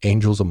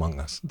 Angels Among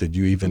Us. Did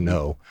you even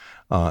know?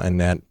 And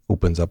that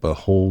opens up a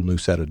whole new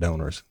set of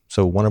donors.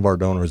 So one of our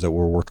donors that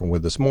we're working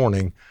with this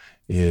morning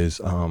is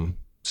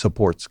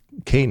supports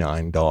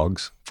canine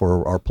dogs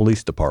for our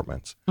police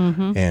departments.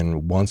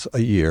 And once a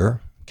year,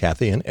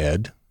 Kathy and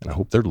Ed, and I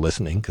hope they're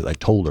listening because I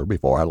told her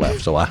before I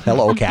left. So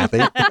hello, Kathy.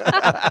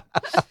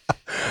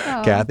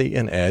 Kathy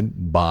and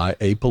Ed buy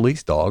a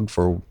police dog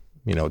for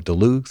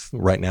Duluth.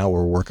 Right now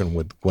we're working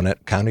with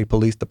Gwinnett County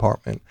Police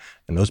Department,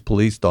 and those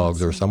police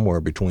dogs are somewhere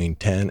between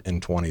 $10,000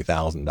 and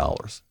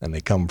 $20,000, and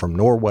they come from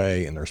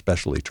Norway, and they're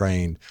specially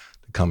trained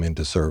to come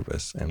into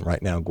service. And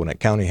right now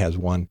Gwinnett County has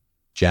one.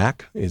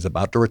 Jack is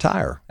about to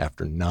retire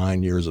after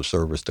 9 years of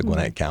service to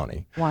Gwinnett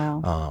County.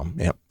 Wow.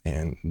 Yep.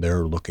 And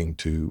they're looking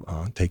to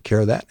take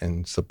care of that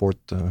and support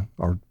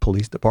our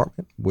police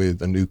department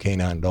with a new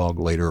canine dog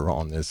later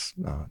on this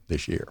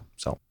year.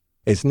 So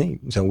it's neat.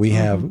 So we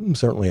have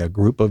certainly a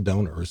group of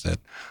donors that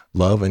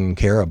love and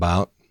care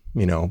about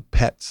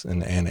pets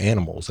and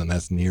animals, and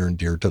that's near and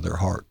dear to their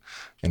heart.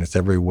 And it's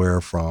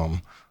everywhere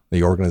from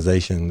the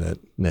organization that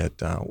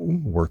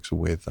works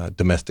with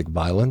domestic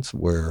violence,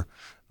 where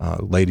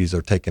ladies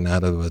are taken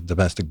out of a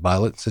domestic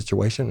violence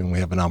situation, and we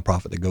have a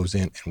nonprofit that goes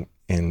in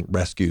and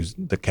rescues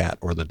the cat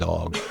or the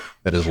dog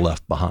that is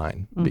left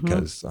behind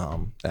because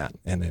that,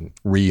 and then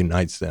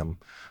reunites them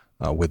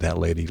with that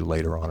lady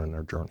later on in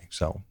their journey.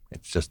 So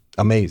it's just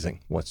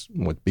amazing what's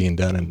being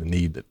done and the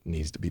need that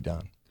needs to be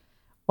done.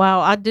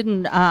 Wow, I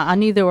didn't. I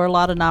knew there were a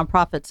lot of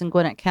nonprofits in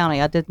Gwinnett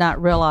County. I did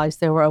not realize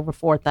there were over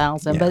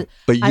 4,000. Yeah.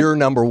 But you're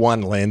number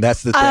one, Lynn.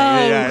 That's the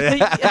thing.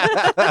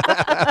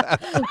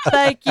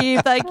 Thank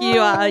you.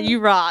 You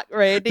rock,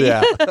 Randy.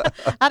 Yeah.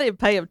 I didn't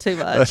pay him too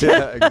much.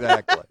 Yeah,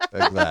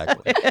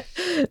 exactly.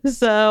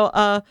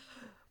 So,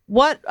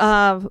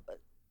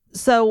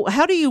 So,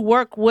 how do you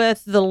work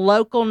with the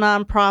local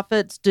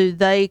nonprofits? Do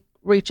they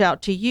reach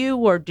out to you,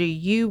 or do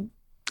you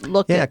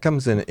look? It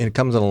comes in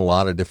a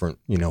lot of different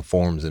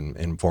forms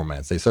and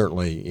formats. They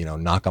certainly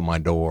knock on my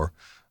door,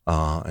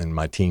 and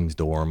my team's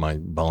door, my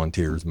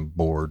volunteers and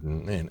board,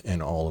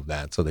 and all of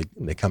that. So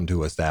they come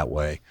to us that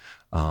way.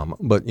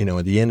 But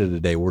at the end of the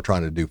day, we're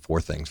trying to do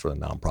 4 things for the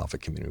nonprofit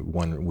community.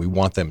 One, we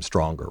want them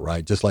stronger,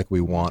 right? Just like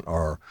we want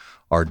our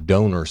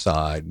donor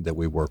side that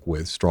we work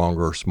with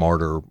stronger,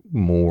 smarter,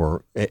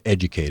 more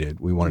educated.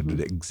 We want to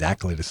do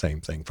exactly the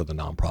same thing for the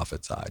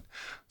nonprofit side.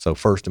 So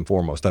first and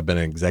foremost, I've been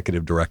an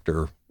executive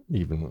director,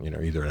 even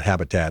either at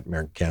Habitat,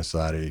 American Cancer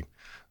Society,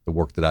 the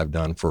work that I've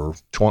done for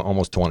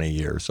almost 20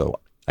 years. So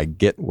I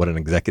get what an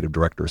executive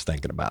director is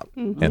thinking about.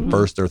 And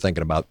first they're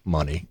thinking about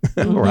money,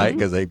 right?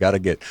 Because they've got to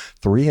get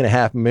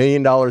 $3.5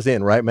 million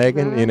in, right,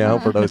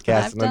 Megan? For those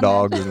cats and the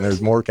dogs, and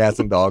there's more cats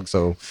and dogs.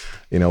 So,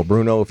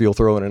 Bruno, if you'll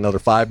throw in another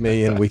 $5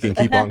 million, we can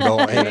keep on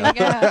going.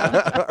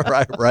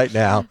 right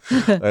now.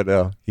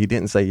 But he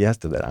didn't say yes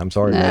to that. I'm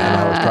sorry,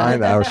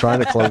 man. I was trying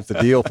to close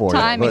the deal for you.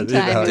 Timing.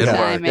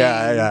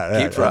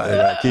 Yeah. Keep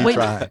trying. Keep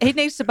trying. He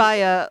needs to buy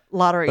a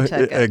lottery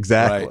ticket.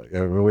 Exactly.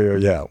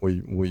 Right.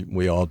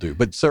 We all do.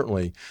 But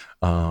certainly,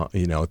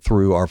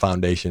 through our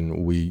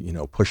foundation, we,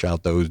 push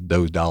out those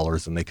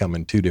dollars, and they come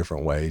in 2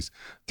 different ways: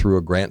 through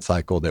a grant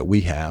cycle that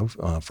we have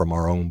from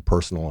our own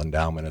personal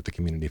endowment at the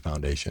Community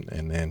Foundation,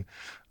 and then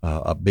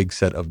a big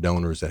set of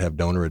donors that have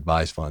donor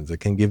advised funds that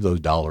can give those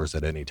dollars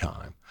at any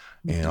time.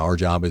 And our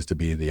job is to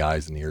be the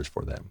eyes and ears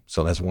for them.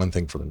 So that's one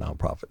thing for the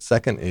nonprofit.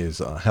 Second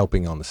is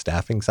helping on the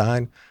staffing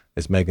side.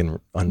 As Megan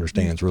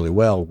understands really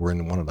well, we're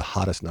in one of the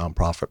hottest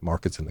nonprofit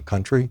markets in the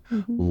country.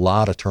 A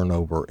lot of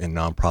turnover in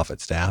nonprofit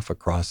staff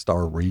across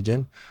our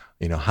region.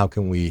 How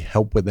can we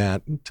help with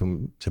that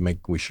to make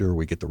sure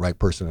we get the right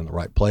person in the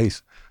right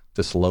place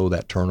to slow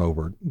that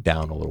turnover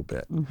down a little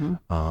bit?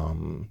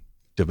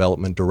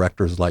 Development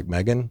directors like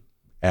Megan,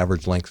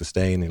 average length of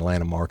stay in the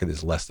Atlanta market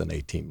is less than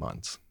 18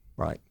 months,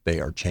 right?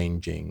 They are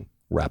changing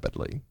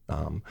rapidly.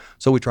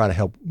 So we try to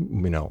help,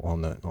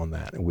 on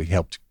that. And we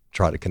help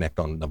try to connect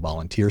on the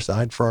volunteer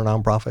side for our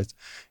nonprofits,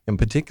 in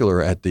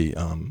particular at the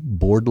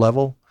board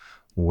level,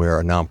 where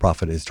a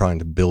nonprofit is trying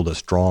to build a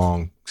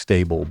strong,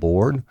 stable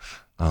board.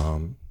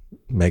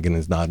 Megan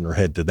is nodding her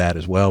head to that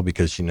as well,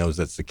 because she knows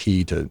that's the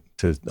key to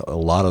a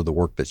lot of the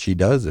work that she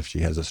does. If she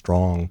has a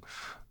strong,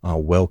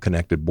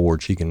 well-connected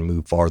board, she can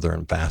move farther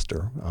and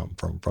faster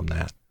from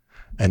that.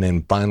 And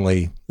then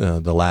finally,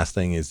 the last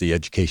thing is the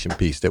education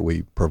piece that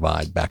we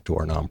provide back to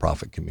our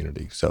nonprofit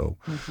community. So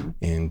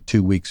in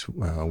 2 weeks,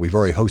 we've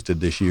already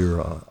hosted this year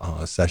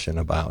a session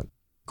about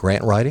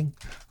grant writing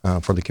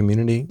for the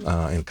community. In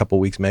a couple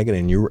of weeks, Megan,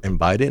 and you're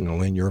invited, and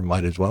Lynn, you're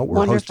invited as well. We're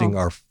Wonderful. hosting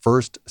our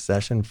first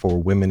session for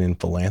women in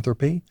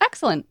philanthropy.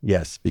 Excellent.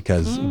 Yes,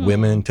 because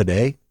women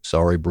today,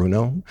 sorry,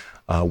 Bruno,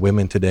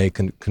 women today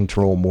can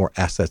control more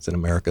assets in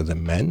America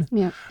than men.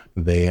 Yeah.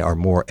 They are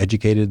more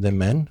educated than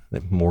men. They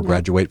more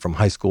graduate from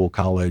high school,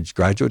 college,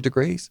 graduate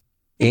degrees,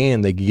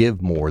 and they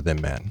give more than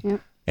men.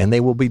 Yep. And they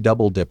will be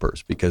double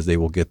dippers, because they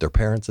will get their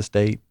parents'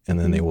 estate and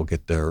then they will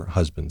get their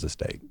husband's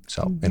estate.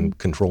 So, and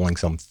controlling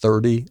some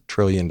 $30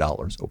 trillion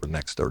over the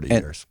next 30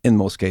 years. In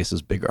most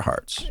cases, bigger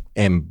hearts.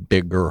 And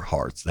bigger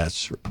hearts.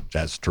 That's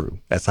true.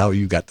 That's how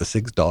you got the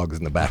 6 dogs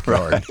in the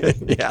backyard.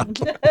 Yeah.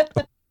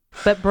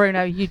 But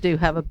Bruno, you do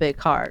have a big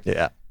heart.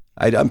 Yeah.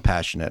 I'm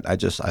passionate.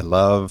 I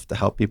love to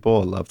help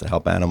people. I love to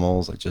help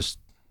animals.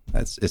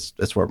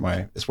 It's where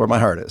my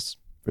heart is,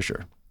 for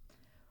sure.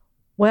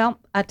 Well,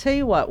 I tell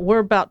you what, we're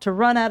about to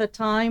run out of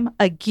time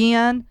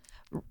again.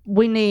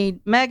 We need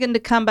Megan to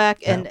come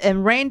back,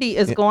 and Randy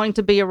is going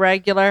to be a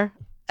regular.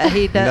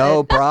 He does.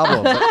 No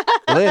problem.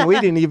 But, Lynn, we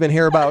didn't even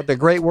hear about the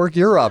great work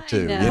you're up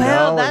to.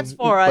 Well, that's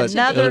for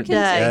another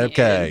day.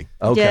 Okay.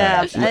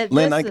 Yeah,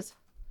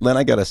 Lynn,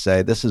 I got to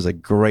say, this is a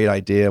great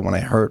idea. When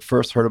I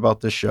first heard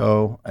about this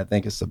show, I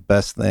think it's the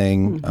best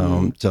thing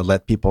to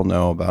let people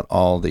know about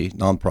all the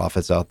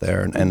nonprofits out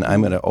there. And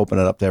I'm going to open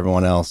it up to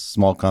everyone else,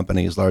 small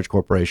companies, large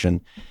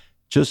corporation.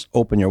 Just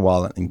open your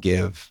wallet and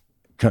give,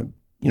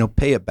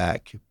 pay it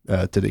back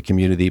to the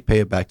community, pay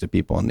it back to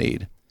people in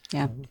need.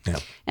 Yeah.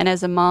 And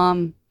as a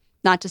mom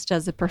not just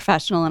as a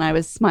professional. And I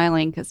was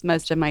smiling because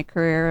most of my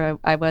career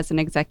I was an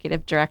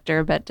executive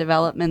director, but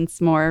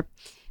development's more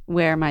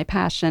where my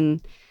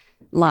passion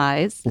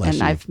lies. Bless and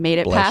you. I've made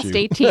it Bless past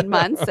you. 18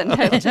 months and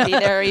hope to be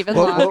there even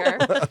longer.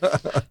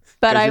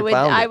 But I you would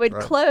found I it, would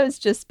right. close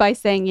just by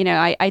saying,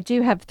 I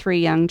do have 3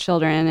 young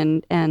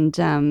children,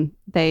 and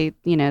they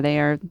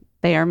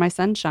they are my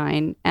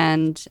sunshine,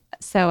 and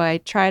so I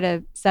try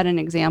to set an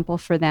example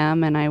for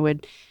them. And I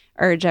would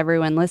urge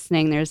everyone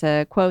listening. There's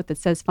a quote that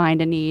says,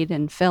 "Find a need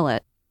and fill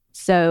it."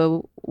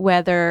 So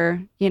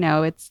whether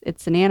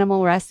it's an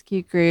animal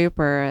rescue group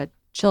or a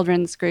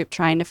children's group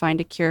trying to find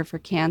a cure for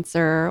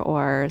cancer,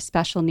 or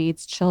special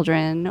needs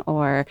children,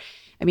 or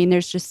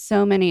there's just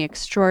so many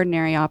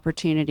extraordinary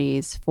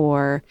opportunities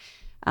for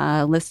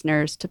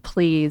listeners to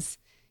please,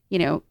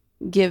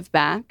 give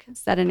back,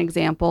 set an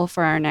example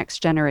for our next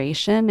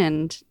generation.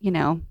 And,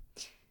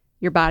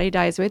 your body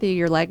dies with you,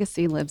 your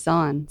legacy lives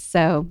on.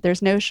 So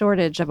there's no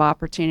shortage of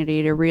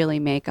opportunity to really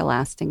make a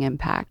lasting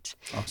impact.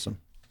 Awesome.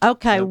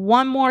 Okay, Yep.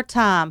 one more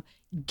time.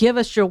 Give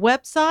us your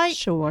website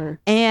Sure.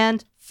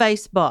 and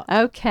Facebook.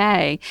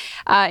 Okay.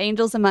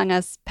 Angels Among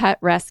Us Pet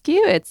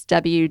Rescue. It's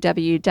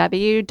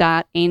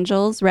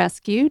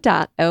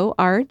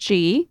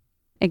www.angelsrescue.org.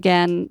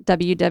 Again,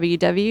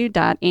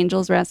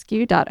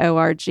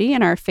 www.angelsrescue.org.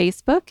 And our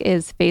Facebook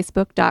is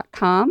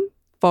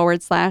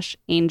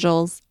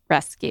facebook.com/Angels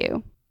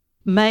Rescue.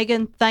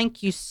 Megan,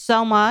 thank you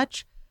so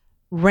much.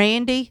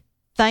 Randy,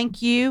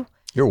 thank you.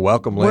 You're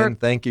welcome, We're- Lynn.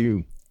 Thank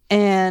you.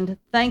 And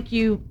thank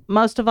you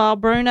most of all,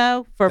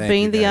 Bruno, for Thank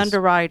being you, the guys.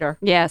 underwriter.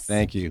 Yes.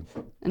 Thank you.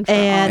 And for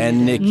And, all-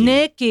 And Nikki.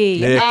 Nikki.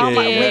 Nikki. Oh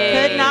my, we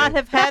Yay. could not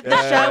have had the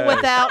show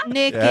without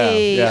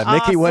Nikki. Yeah.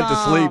 Nikki went to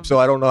Awesome. sleep, so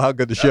I don't know how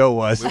good the show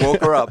was. We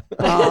woke her up.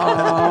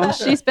 Oh,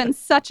 she's been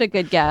such a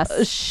good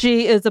guest.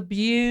 She is a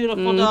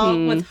beautiful dog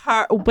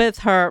Mhm. with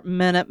her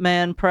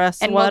Minuteman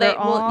press And sweater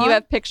on. you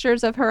have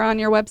pictures of her on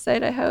your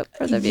website, I hope,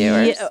 for the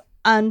viewers. Yeah,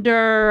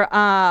 under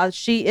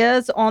she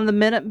is on the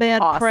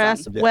Minuteman Awesome.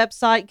 Press Yeah.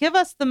 website. Give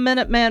us the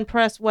Minuteman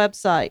Press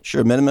website.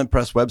 Sure. Minuteman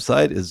Press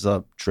website is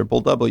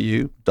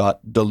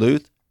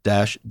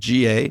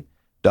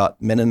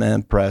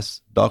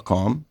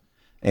www.duluth-ga.minutemanpress.com.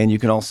 And you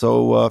can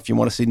also, if you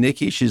want to see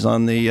Nikki, she's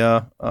on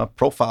the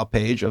profile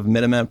page of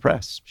Minuteman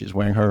Press. She's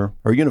wearing her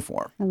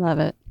uniform. I love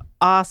it.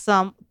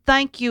 Awesome.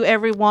 Thank you,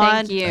 everyone.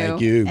 Thank you.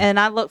 Thank you. And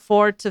I look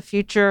forward to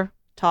future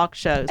talk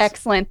shows.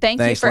 Excellent. Thank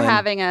Thanks, you for Lynn.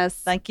 having us.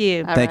 Thank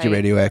you. All Thank you, right.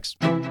 Radio X.